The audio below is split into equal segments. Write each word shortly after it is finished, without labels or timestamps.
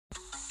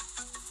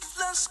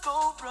Just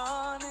go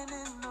running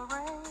in the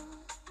rain.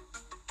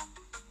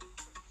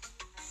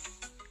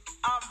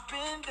 I've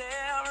been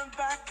there and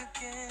back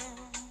again.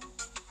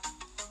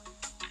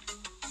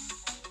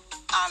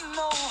 I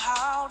know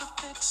how to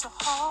fix a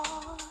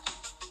heart.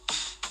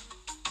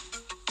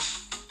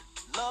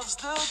 Love's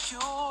the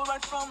cure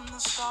right from the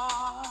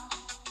start.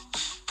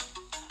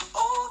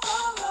 Oh,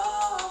 the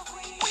love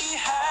we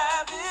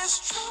have is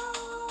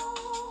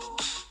true.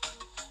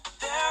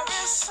 There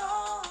is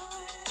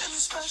something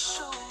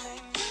special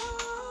in you.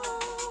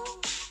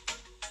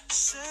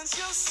 Since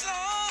your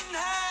sun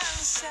has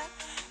set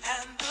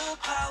and the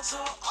clouds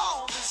are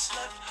all that's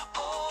left.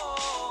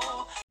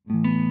 Oh,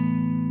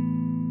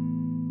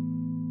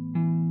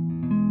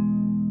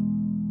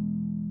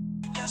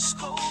 just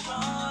go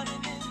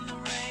running in the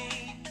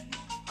rain.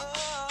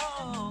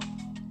 Oh.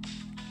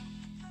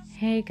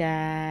 Hey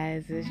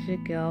guys, it's your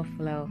girl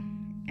Flo,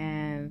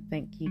 and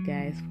thank you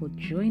guys for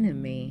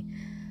joining me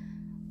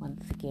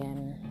once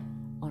again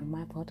on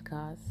my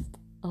podcast.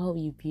 I hope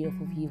you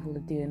beautiful people are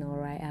doing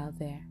alright out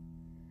there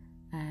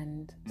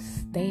and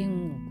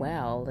staying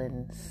well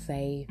and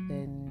safe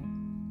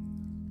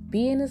and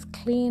being as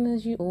clean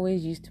as you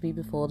always used to be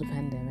before the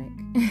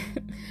pandemic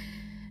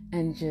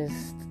and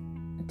just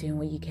doing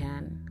what you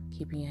can,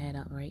 keeping your head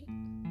upright,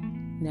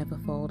 never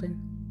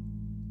folding,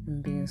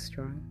 and being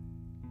strong.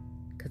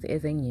 Because it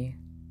is in you.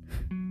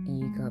 And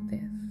you got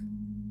this.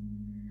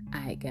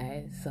 Alright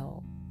guys,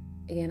 so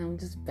again, I'm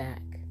just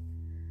back.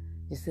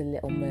 Just a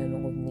little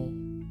moment with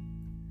me.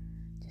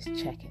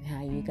 Just checking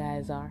how you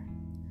guys are.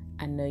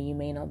 I know you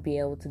may not be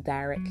able to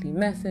directly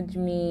message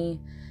me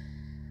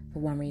for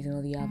one reason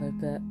or the other,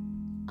 but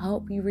I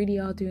hope you really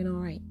are doing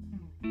alright.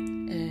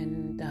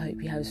 And I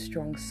hope you have a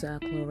strong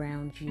circle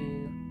around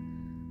you.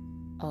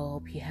 I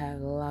hope you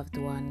have loved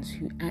ones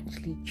who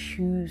actually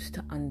choose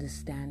to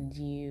understand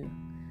you,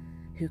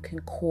 who can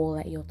call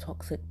out your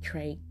toxic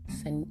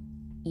traits, and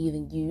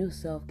even you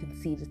yourself can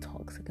see the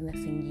toxicness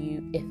in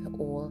you, if at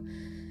all,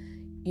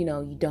 you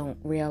don't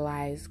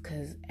realize,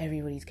 because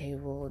everybody's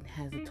capable and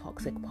has a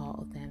toxic part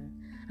of them.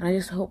 And I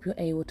just hope you're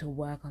able to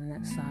work on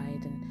that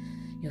side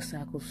and your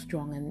circle's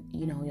strong and,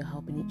 you're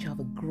helping each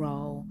other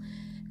grow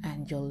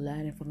and you're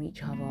learning from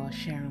each other,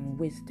 sharing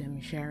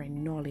wisdom,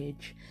 sharing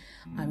knowledge.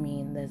 I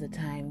mean, there's a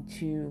time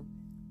to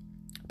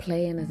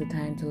play and there's a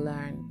time to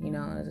learn,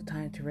 there's a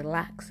time to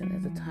relax and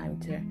there's a time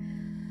to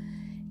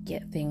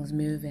get things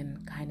moving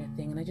kind of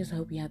thing. And I just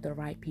hope you have the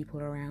right people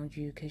around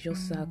you, because your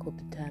circle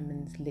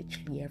determines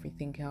literally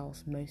everything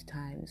else most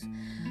times.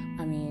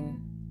 I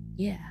mean,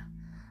 yeah.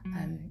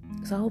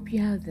 So I hope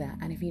you have that,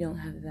 and if you don't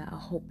have that, I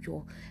hope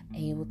you're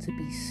able to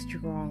be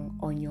strong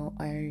on your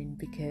own,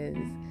 because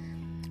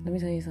let me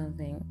tell you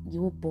something,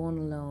 you were born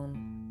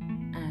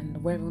alone,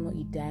 and whether or not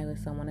you die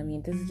with someone, I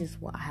mean, this is just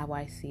how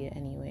I see it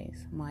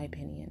anyways, my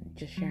opinion,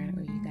 just sharing it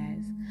with you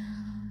guys.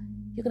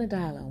 You're gonna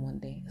die alone one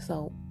day,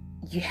 so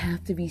you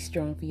have to be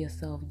strong for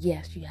yourself.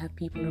 Yes, you have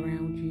people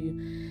around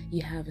you,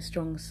 you have a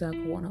strong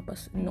circle,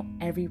 but not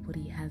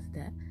everybody has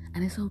that,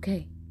 and it's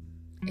okay,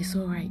 it's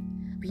alright,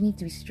 but you need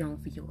to be strong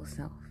for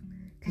yourself,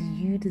 because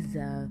you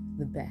deserve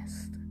the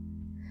best,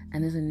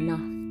 and there's enough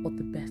of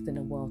the best in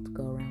the world to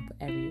go around for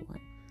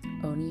everyone.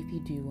 Only if you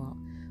do what?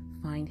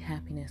 Find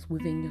happiness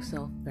within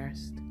yourself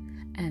first,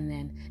 and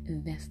then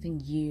invest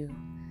in you.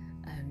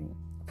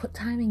 Put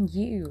time in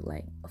you.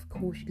 Like, of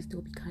course, you can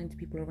still be kind to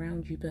people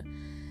around you, but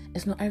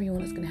it's not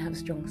everyone that's going to have a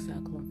strong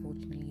circle,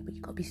 unfortunately. But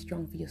you got to be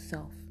strong for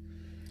yourself,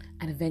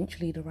 and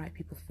eventually the right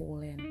people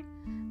fall in.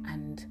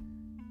 And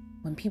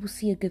when people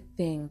see a good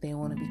thing, they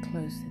want to be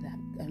close to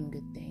that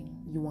good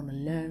thing. You want to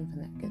learn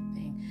from that good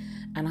thing.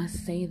 And I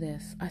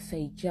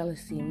say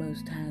jealousy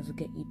most times will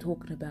get you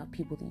talking about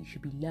people that you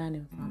should be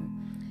learning from,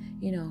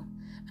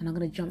 and I'm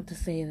going to jump to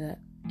say that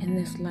in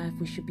this life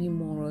we should be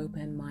more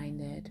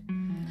open-minded.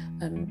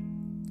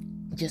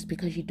 Just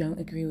because you don't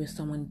agree with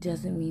someone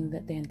doesn't mean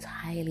that they're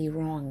entirely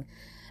wrong.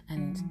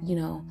 And,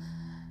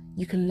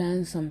 you can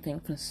learn something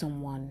from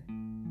someone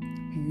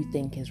who you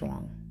think is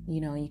wrong.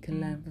 You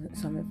can learn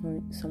something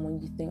from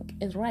someone you think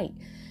is right.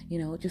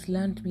 Just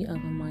learn to be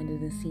open-minded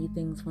and see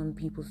things from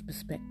people's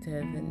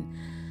perspective, and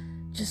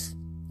just,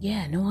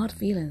 no hard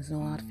feelings.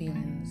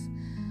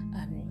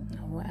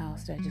 What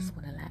else do I just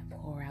want to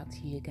pour out to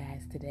you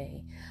guys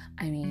today?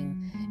 I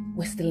mean,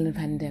 we're still in a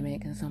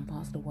pandemic in some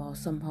parts of the world.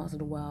 Some parts of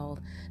the world,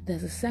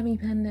 there's a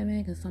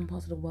semi-pandemic, and some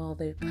parts of the world,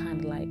 they've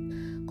kind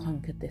of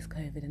conquered this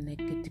COVID and they're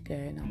good to go,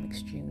 and I'm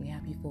extremely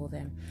happy for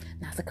them.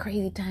 Now, it's a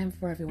crazy time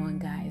for everyone,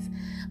 guys.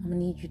 I'm going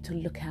to need you to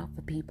look out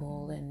for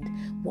people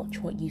and watch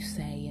what you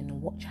say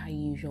and watch how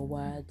you use your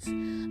words.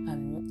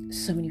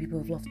 So many people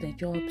have lost their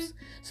jobs.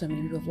 So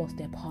many people have lost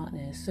their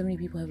partners. So many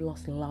people have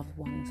lost loved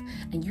ones,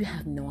 and you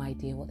have no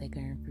idea what they're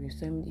going through.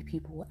 So many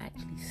people are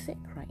actually sick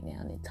right now,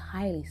 and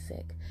entirely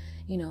sick,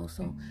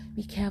 so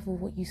be careful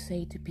what you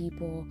say to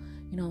people.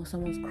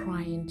 Someone's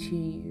crying to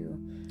you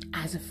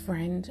as a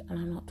friend, and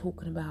I'm not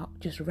talking about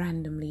just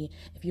randomly.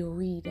 If you're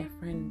really their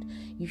friend,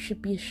 you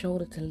should be a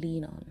shoulder to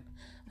lean on.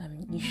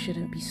 You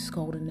shouldn't be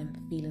scolding them for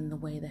feeling the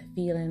way they're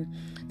feeling.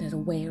 There's a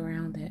way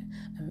around it.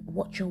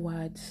 watch your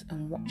words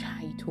and watch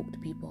how you talk to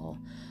people.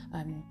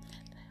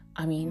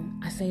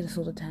 I say this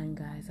all the time,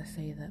 guys. I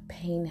say that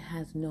pain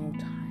has no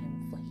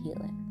time for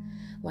healing.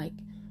 Like,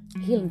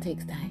 healing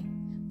takes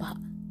time. But,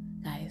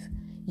 guys,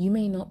 you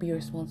may not be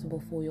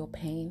responsible for your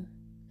pain,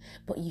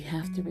 but you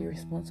have to be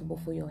responsible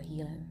for your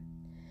healing.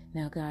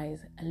 Now,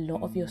 guys, a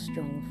lot of your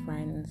strong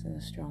friends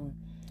and strong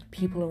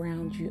people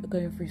around you are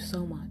going through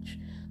so much.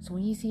 So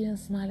when you see them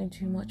smiling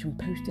too much and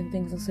posting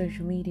things on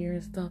social media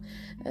and stuff,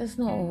 it's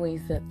not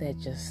always that they're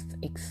just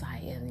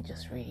excited and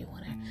just really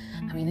want to.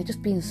 They're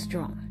just being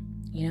strong.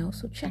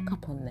 So check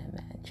up on them,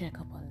 man. Check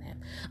up on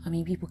them.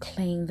 People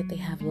claim that they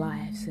have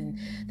lives and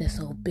they're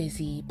so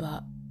busy,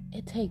 but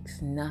it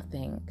takes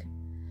nothing.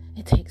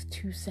 It takes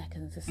 2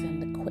 seconds to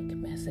send a quick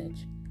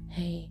message.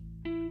 Hey,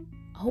 I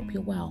hope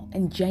you're well.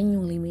 And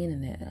genuinely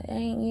meaning it.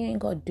 You ain't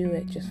got to do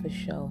it just for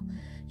show.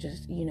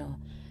 Just,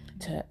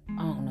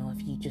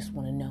 if you just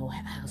want to know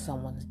how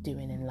someone's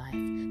doing in life,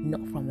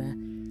 not from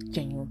a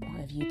genuine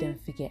point of view,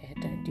 don't forget it,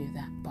 don't do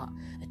that. But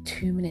a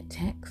 2-minute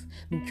text,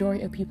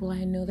 majority of people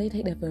I know, they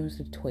take their phones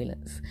to the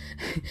toilets.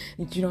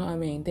 Do you know what I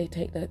mean? They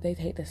take their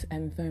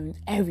phones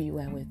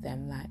everywhere with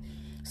them.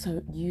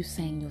 So you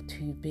saying you're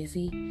too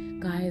busy,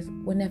 guys,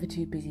 we're never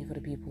too busy for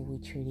the people we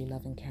truly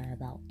love and care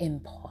about.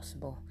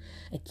 Impossible.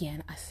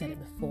 Again, I said it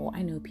before,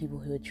 I know people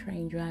who are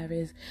train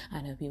drivers,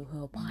 I know people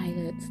who are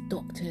pilots,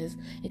 doctors,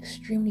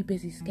 extremely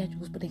busy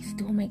schedules, but they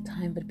still make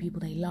time for the people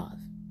they love.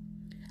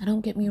 And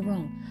don't get me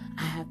wrong,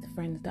 I have the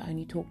friends that I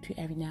only talk to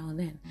every now and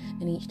then,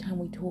 and each time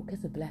we talk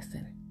is a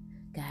blessing.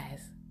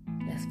 Guys,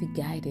 let's be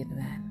guided,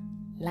 man.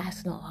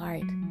 Life's not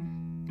hard.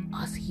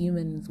 Us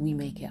humans, we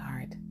make it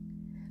hard.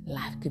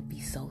 Life could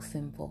be so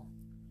simple.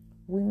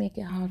 We make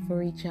it hard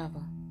for each other.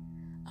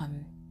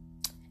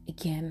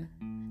 Again,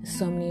 there's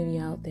so many of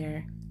you out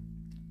there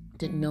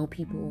that know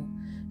people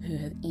who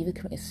have either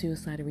committed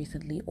suicide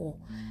recently or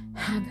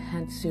have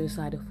had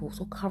suicidal thoughts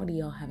or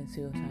currently are having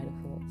suicidal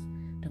thoughts.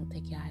 Don't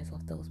take your eyes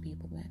off those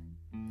people, man.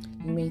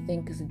 You may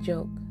think it's a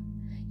joke.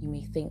 You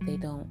may think they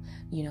don't,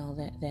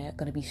 that they're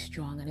going to be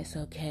strong and it's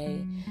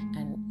okay.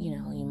 And,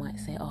 you might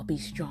say, oh, be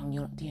strong.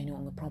 You're not the only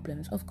one with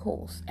problems. Of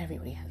course,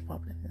 everybody has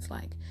problems.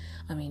 I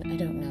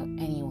don't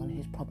know anyone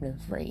who's problem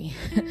free,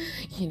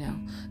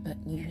 but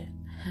you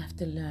have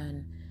to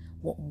learn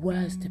what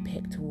words to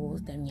pick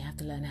towards them. You have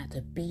to learn how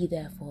to be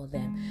there for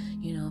them.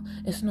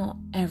 It's not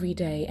every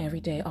day,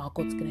 oh,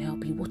 God's going to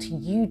help you. What are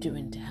you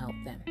doing to help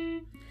them?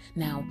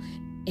 Now,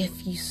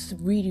 if you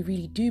really,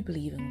 really do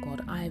believe in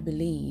God, I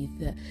believe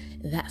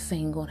that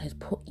same God has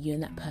put you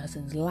in that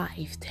person's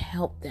life to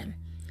help them.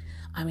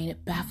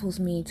 It baffles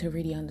me to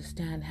really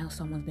understand how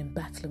someone's been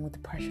battling with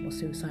depression or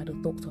suicidal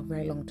thoughts for a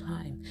very long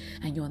time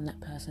and you're in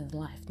that person's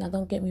life. Now,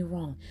 don't get me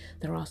wrong.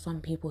 There are some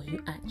people who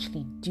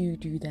actually do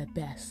their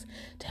best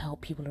to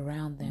help people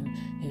around them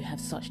who have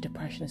such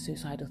depression and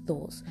suicidal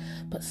thoughts.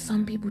 But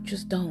some people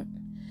just don't.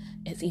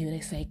 It's either they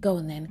say, go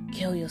and then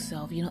kill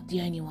yourself, you're not the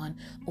only one.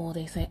 Or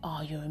they say,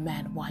 oh, you're a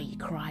man, why are you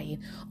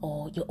crying?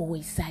 Or you're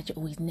always sad, you're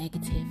always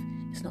negative.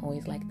 It's not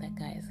always like that,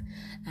 guys.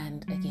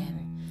 And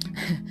again,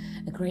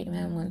 a great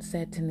man once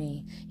said to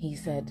me, he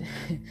said,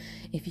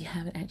 if you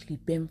haven't actually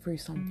been through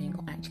something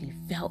or actually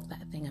felt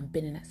that thing and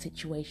been in that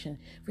situation,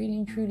 really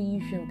and truly,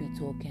 you shouldn't be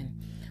talking.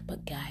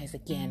 But guys,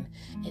 again,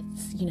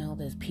 it's,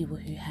 there's people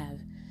who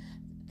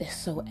they're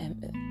so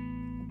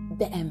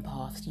the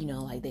empaths,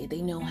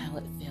 they know how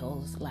it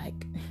feels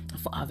like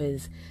for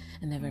others,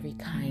 and they're very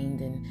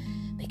kind and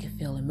they can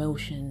feel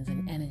emotions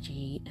and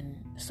energy and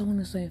so on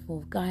and so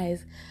forth.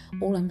 Guys,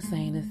 all I'm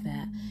saying is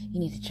that you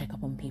need to check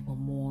up on people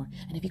more,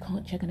 and if you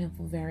can't check on them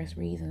for various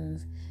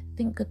reasons,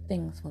 think good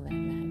things for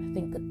them, man.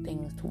 Think good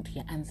things, talk to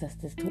your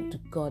ancestors, talk to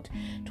God,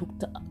 talk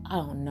to, I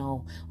don't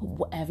know,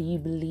 whatever you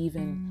believe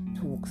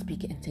in,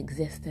 speak it into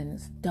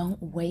existence.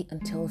 Don't wait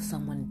until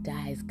someone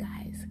dies,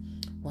 guys.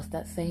 What's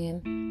that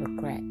saying?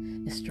 Regret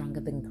is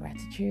stronger than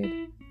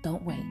gratitude.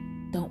 Don't wait.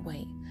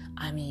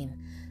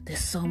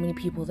 There's so many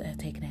people that have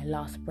taken their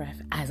last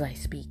breath as I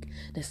speak.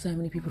 There's so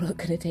many people that are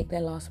going to take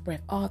their last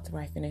breath after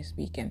I finish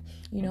speaking.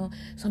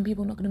 Some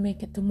people are not going to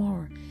make it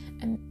tomorrow.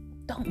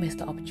 And don't miss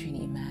the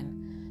opportunity,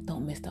 man.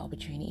 Don't miss the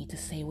opportunity to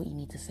say what you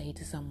need to say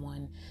to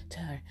someone,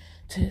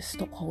 to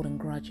stop holding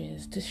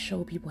grudges, to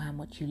show people how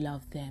much you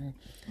love them,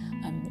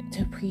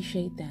 to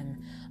appreciate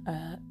them,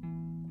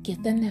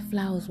 give them their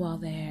flowers while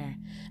they're here.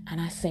 And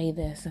I say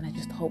this, and I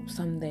just hope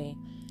someday,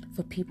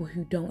 for people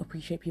who don't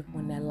appreciate people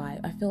when they're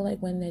alive, I feel like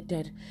when they're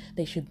dead,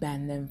 they should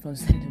ban them from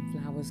sending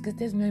flowers, because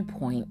there's no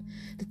point.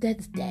 The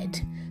dead's dead.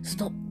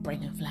 Stop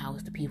bringing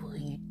flowers to people who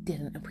you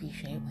didn't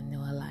appreciate when they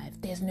were alive.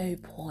 There's no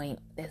point.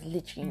 There's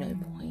literally no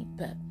point.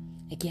 But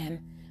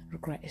again,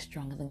 regret is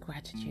stronger than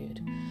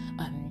gratitude.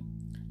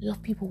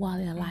 Love people while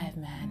they're alive,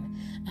 man.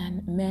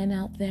 And men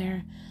out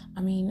there,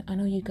 I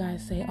know you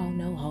guys say, oh,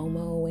 no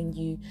homo, when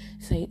you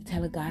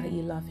tell a guy that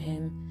you love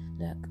him.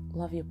 Look,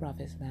 love your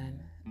brothers,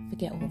 man.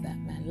 Forget all that,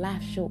 man.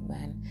 Life's short,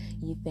 man.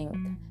 You think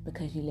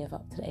because you live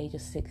up to the age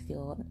of 60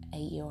 or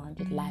 80 or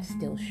 100, life's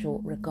still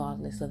short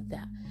regardless of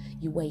that.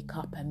 You wake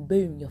up and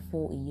boom, you're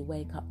 40. You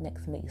wake up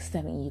next minute, you're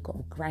 70, you've got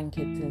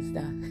grandkids and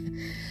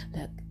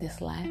stuff. Look,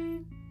 this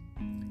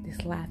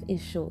life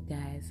is short,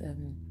 guys.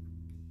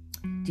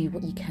 Do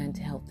what you can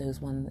to help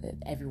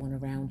everyone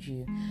around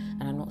you.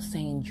 And I'm not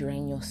saying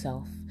drain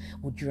yourself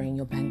or drain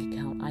your bank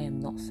account. I am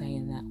not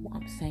saying that. What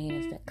I'm saying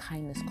is that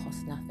kindness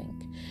costs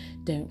nothing.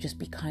 Don't just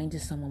be kind to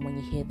someone when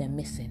you hear they're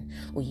missing,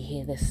 or you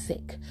hear they're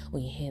sick, or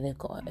you hear they've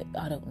got,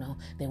 I don't know,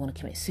 they want to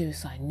commit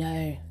suicide.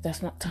 No,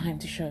 that's not time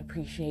to show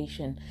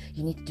appreciation.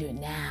 You need to do it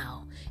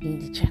now. You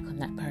need to check on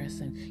that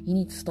person. You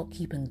need to stop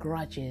keeping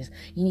grudges.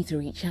 You need to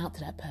reach out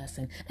to that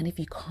person. And if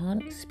you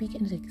can't, speak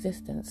it into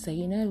existence. Say,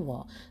 you know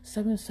what?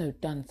 So-and-so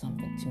done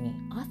something to me.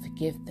 I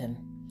forgive them.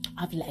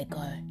 I've let it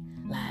go.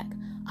 Like,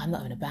 I'm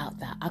not even about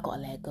that. I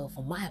gotta let it go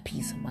for my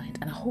peace of mind.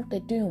 And I hope they're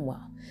doing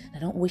well.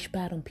 Now, don't wish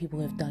bad on people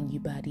who have done you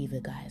bad either,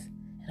 guys.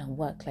 It don't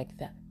work like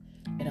that.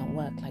 It don't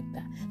work like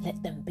that.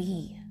 Let them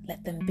be.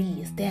 Let them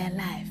be. It's their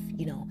life.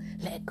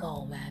 Let it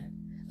go, man.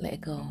 Let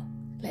it go.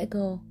 Let it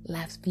go.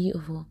 Life's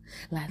beautiful.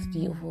 Life's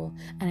beautiful.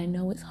 And I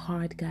know it's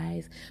hard,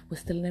 guys. We're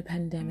still in a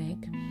pandemic.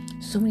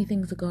 So many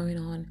things are going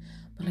on.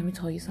 But let me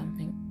tell you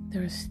something.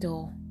 There are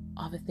still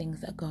other things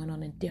that are going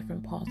on in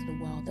different parts of the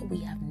world that we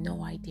have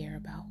no idea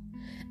about.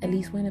 At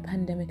least we're in a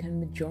pandemic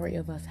and the majority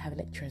of us have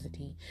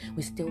electricity.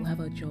 We still have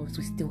our jobs.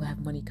 We still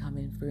have money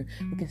coming through.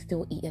 We can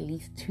still eat at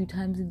least 2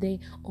 times a day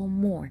or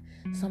more.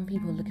 Some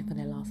people are looking for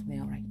their last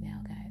meal right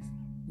now, guys.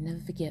 Never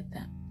forget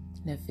that.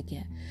 Never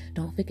forget.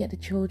 Don't forget the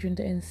children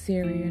that are in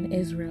Syria and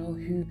Israel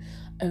who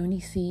only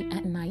see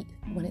at night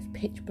when it's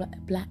pitch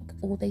black.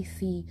 All they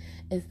see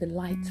is the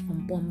lights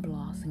from bomb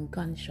blasts and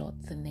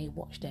gunshots, and they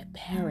watch their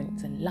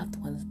parents and loved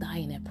ones die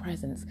in their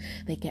presence.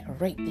 They get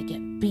raped, they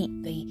get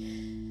beat,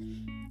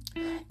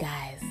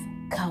 Guys,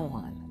 come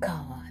on.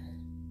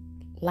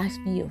 Life's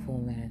beautiful,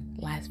 man.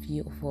 Life's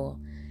beautiful.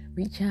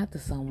 Reach out to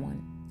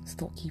someone.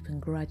 Stop keeping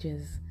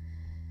grudges.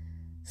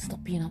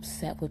 Stop being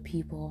upset with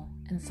people.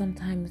 And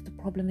sometimes the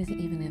problem isn't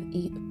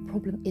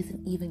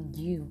even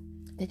you.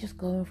 They're just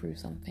going through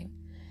something.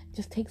 It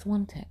just takes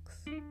one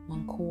text,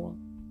 one call.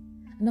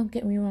 And don't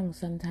get me wrong,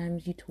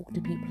 sometimes you talk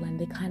to people and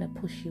they kind of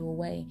push you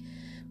away.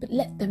 But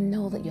let them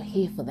know that you're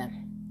here for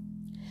them.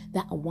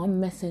 That one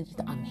message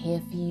that I'm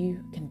here for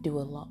you can do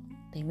a lot.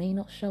 They may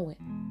not show it,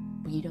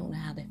 but you don't know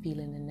how they're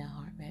feeling in their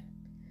heart, man.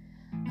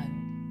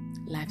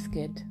 Life's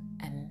good,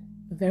 and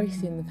very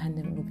soon the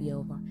pandemic will be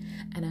over.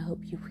 And I hope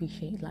you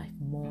appreciate life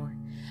more.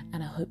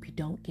 And I hope you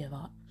don't give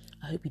up.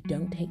 I hope you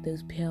don't take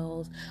those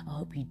pills. I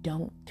hope you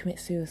don't commit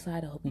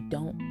suicide. I hope you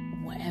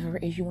don't, whatever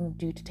it is you want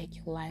to do to take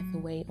your life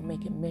away or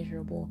make it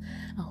miserable.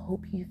 I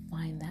hope you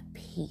find that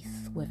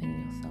peace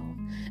within yourself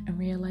and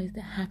realize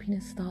that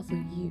happiness starts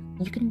with you.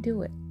 You can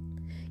do it.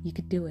 You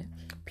could do it.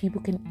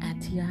 People can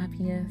add to your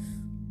happiness,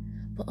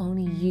 but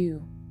only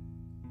you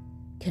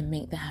can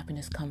make the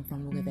happiness come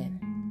from within.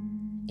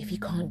 If you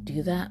can't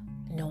do that,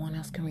 no one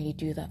else can really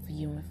do that for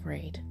you, I'm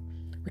afraid.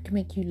 We can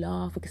make you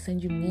laugh, we can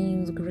send you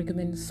memes, we can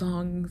recommend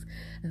songs,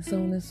 and so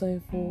on and so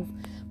forth.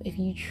 But if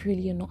you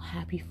truly are not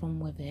happy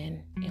from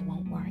within, it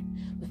won't work.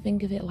 But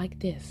think of it like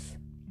this.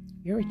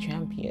 You're a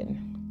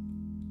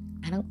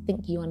champion. I don't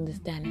think you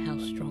understand how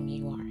strong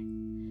you are.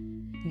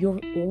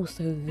 You're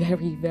also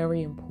very,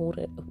 very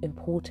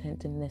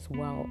important in this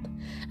world.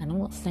 And I'm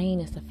not saying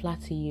this to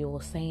flatter you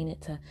or saying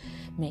it to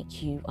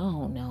make you, I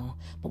don't know.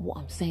 But what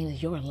I'm saying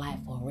is you're alive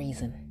for a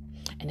reason.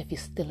 And if you're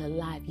still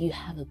alive, you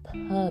have a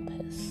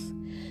purpose.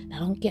 Now,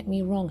 don't get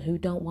me wrong, who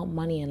don't want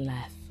money in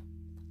life?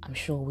 I'm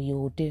sure we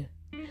all do.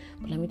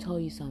 But let me tell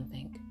you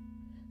something.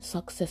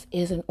 Success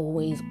isn't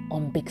always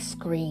on big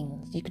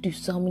screens. You could do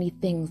so many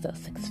things that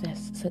are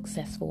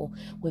successful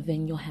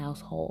within your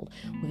household,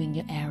 within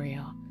your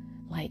area.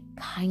 Like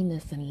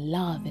kindness and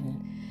love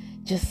and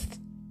just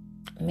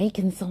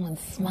making someone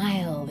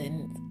smile.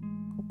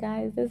 And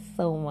guys, there's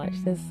so much.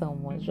 So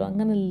I'm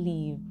gonna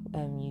leave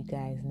you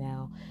guys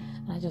now.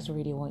 And I just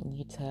really want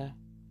you to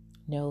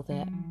know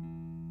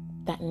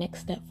that next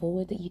step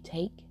forward that you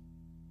take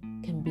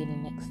can be the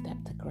next step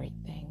to great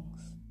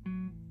things.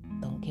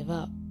 Don't give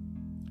up.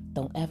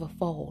 Don't ever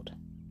fold.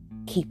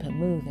 Keep it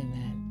moving,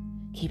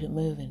 man. Keep it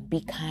moving.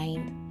 Be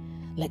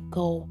kind. Let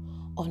go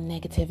of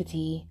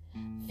negativity.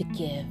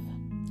 Forgive.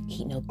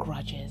 Keep no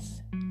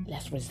grudges,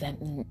 less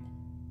resentment.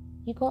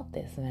 You got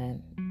this,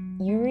 man.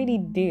 You really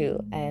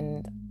do.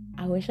 And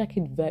I wish I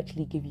could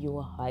virtually give you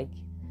a hug.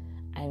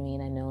 I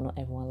mean, I know not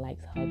everyone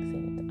likes hugs,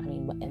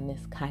 but in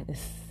this kind of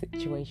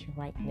situation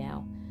right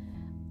now,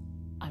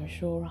 I'm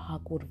sure a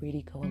hug would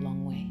really go a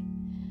long way.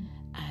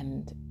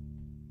 And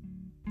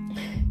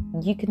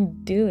you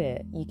can do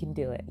it. You can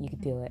do it.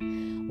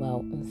 Well,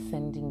 I'm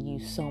sending you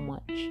so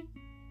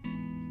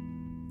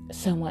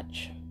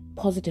much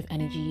positive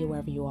energy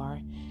wherever you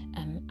are.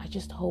 And I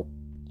just hope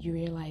you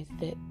realize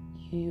that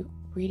you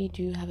really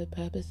do have a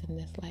purpose in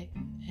this life.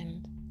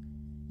 And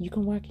you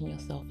can work in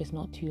yourself. It's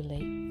not too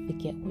late.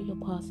 Forget what your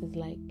past is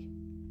like.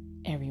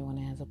 Everyone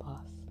has a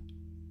past.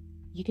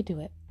 You could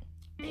do it.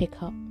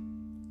 pick up,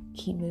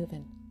 keep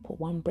moving, put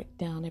one brick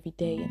down every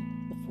day,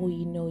 and before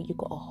you know it, you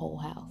got a whole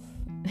house.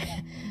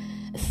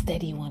 A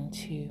steady one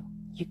too.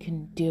 You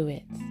can do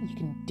it. You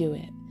can do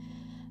it.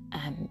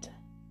 And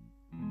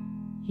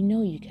you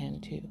know you can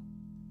too.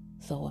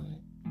 So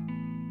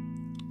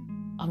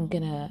I'm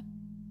gonna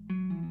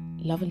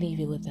love and leave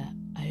you with that.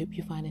 I hope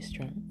you find a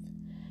strength.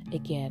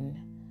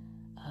 Again,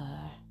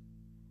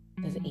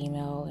 there's an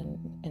email and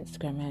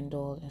Instagram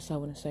handle and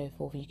so on and so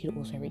forth. You can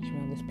also reach me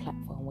on this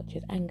platform, which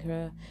is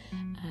Anchor.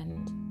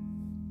 And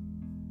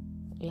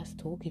let's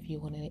talk if you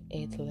want to.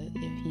 If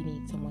you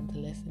need someone to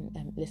listen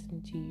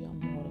to you, I'm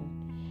more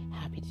than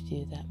happy to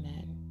do that,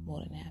 man. More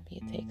than happy.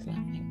 It takes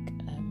nothing.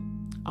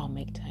 I'll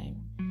make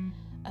time.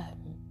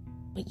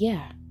 But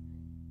yeah,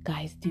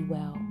 guys, do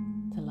well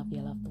to love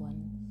your loved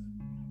ones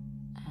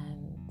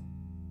and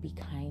be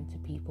kind to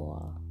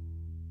people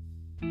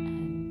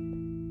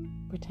and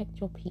protect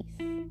your peace.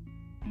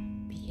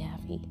 Be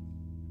happy.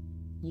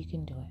 You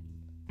can do it.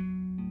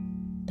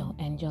 Don't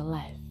end your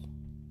life.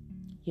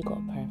 You got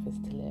a purpose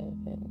to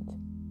live and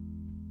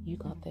you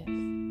got this.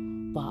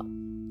 But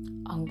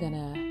I'm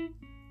gonna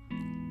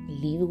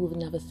leave you with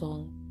another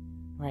song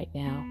right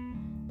now.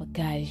 But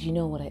guys, you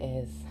know what it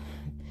is.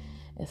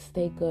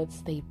 Stay good,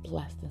 stay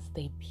blessed, and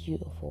stay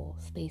beautiful.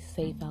 Stay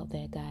safe out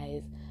there,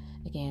 guys.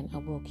 Again, I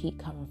will keep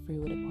coming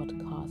through with the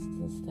podcasts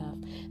and stuff.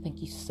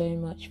 Thank you so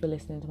much for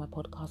listening to my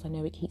podcast. I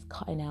know it keeps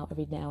cutting out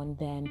every now and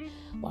then,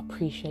 but I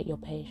appreciate your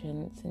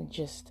patience and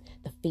just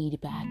the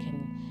feedback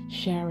and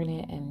sharing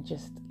it and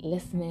just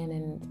listening.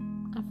 And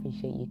I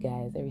appreciate you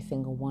guys, every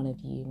single one of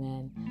you,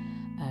 man.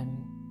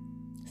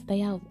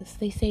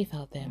 Stay safe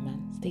out there,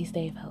 man. Stay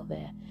safe out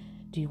there.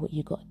 Do what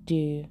you got to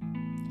do.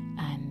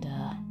 And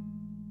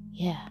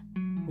yeah,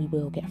 we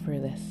will get through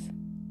this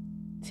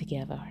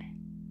together.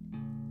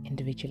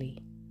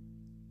 Individually,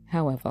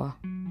 however,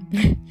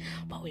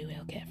 but we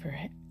will get through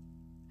it.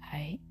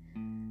 Alright,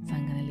 so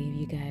I'm gonna leave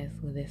you guys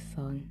with this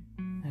song.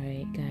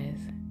 Alright, guys,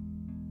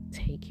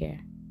 take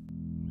care.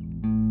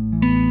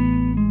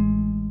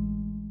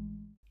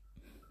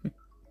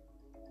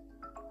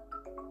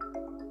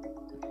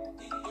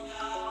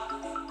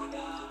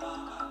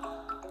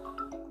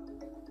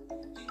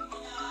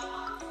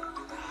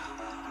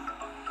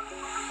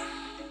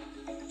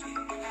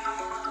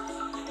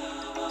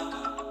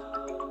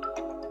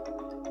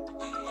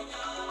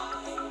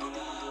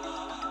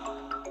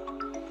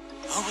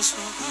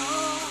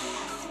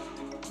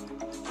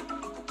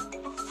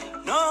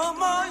 No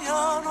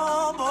moyo no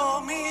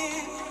bomi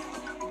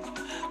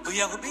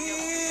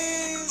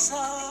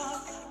uyakubiza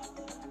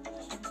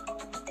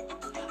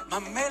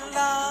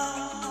mamela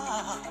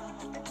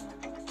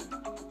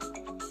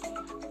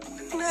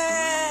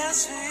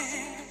nesi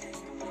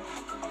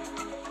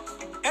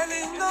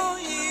elino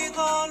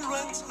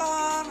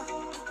igolwentana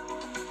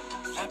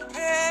la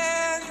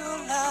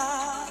pelula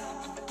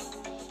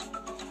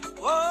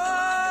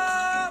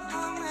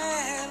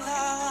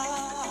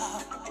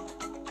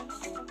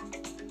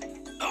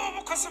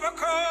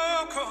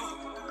Koko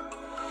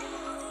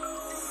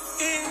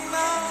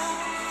ina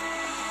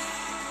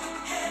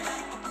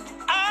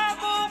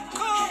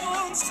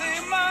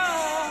abukunsima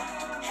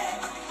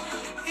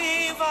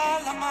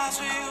ivala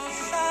mazwi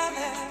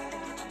uhlale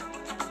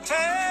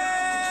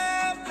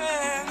tepeni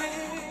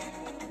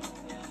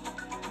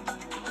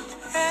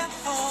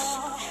eho